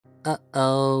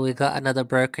Uh-oh, we got another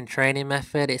broken training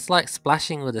method. It's like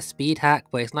splashing with a speed hack,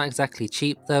 but it's not exactly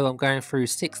cheap though. I'm going through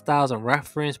 6,000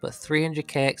 RAF runes, but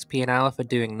 300k XP an hour for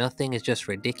doing nothing is just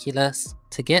ridiculous.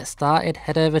 To get started,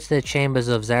 head over to the Chambers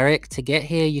of Xeric. To get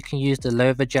here, you can use the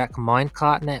Loverjack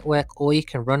minecart network, or you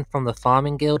can run from the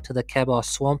farming guild to the Kebar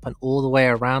swamp and all the way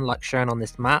around like shown on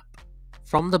this map.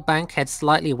 From the bank, head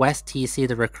slightly west till you see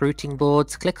the recruiting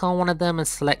boards, click on one of them and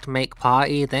select make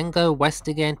party, then go west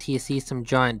again till you see some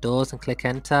giant doors and click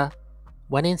enter.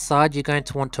 When inside, you're going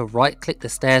to want to right click the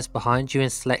stairs behind you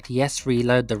and select yes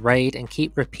reload the raid, and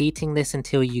keep repeating this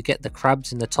until you get the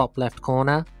crabs in the top left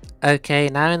corner. Okay,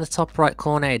 now in the top right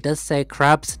corner it does say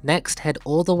crabs. Next, head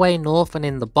all the way north and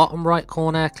in the bottom right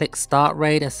corner click start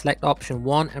raid and select option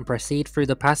 1 and proceed through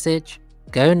the passage.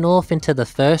 Go north into the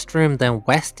first room, then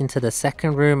west into the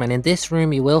second room, and in this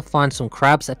room you will find some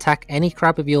crabs. Attack any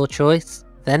crab of your choice.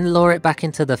 Then lure it back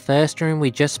into the first room we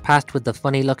just passed with the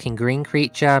funny looking green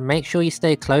creature. Make sure you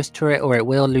stay close to it or it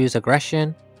will lose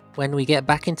aggression. When we get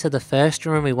back into the first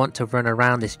room, we want to run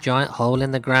around this giant hole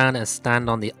in the ground and stand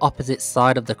on the opposite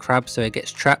side of the crab so it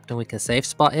gets trapped and we can safe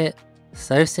spot it.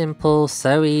 So simple,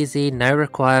 so easy, no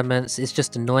requirements. It's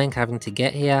just annoying having to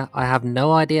get here. I have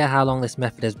no idea how long this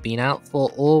method has been out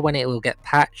for or when it will get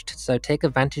patched, so take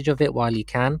advantage of it while you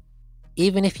can.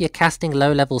 Even if you're casting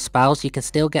low level spells, you can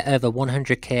still get over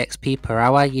 100k XP per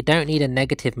hour. You don't need a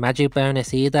negative magic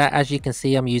bonus either. As you can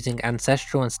see, I'm using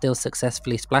Ancestral and still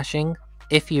successfully splashing.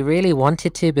 If you really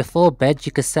wanted to, before bed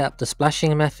you could set up the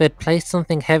splashing method, place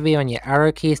something heavy on your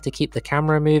arrow keys to keep the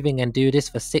camera moving and do this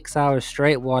for 6 hours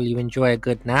straight while you enjoy a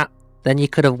good nap. Then you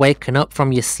could have woken up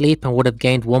from your sleep and would have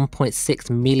gained 1.6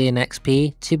 million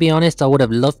XP. To be honest, I would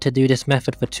have loved to do this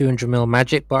method for 200 mil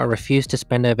magic, but I refused to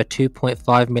spend over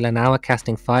 2.5 mil an hour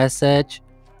casting Fire Surge.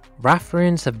 RAF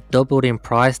runes have doubled in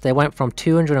price. They went from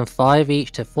 205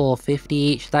 each to 450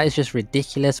 each. That is just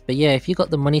ridiculous. But yeah, if you got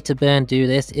the money to burn, do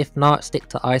this. If not, stick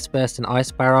to Ice Burst and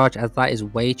Ice Barrage, as that is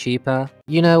way cheaper.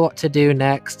 You know what to do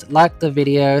next. Like the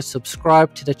video,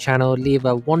 subscribe to the channel, leave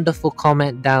a wonderful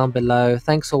comment down below.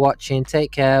 Thanks for watching.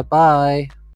 Take care. Bye.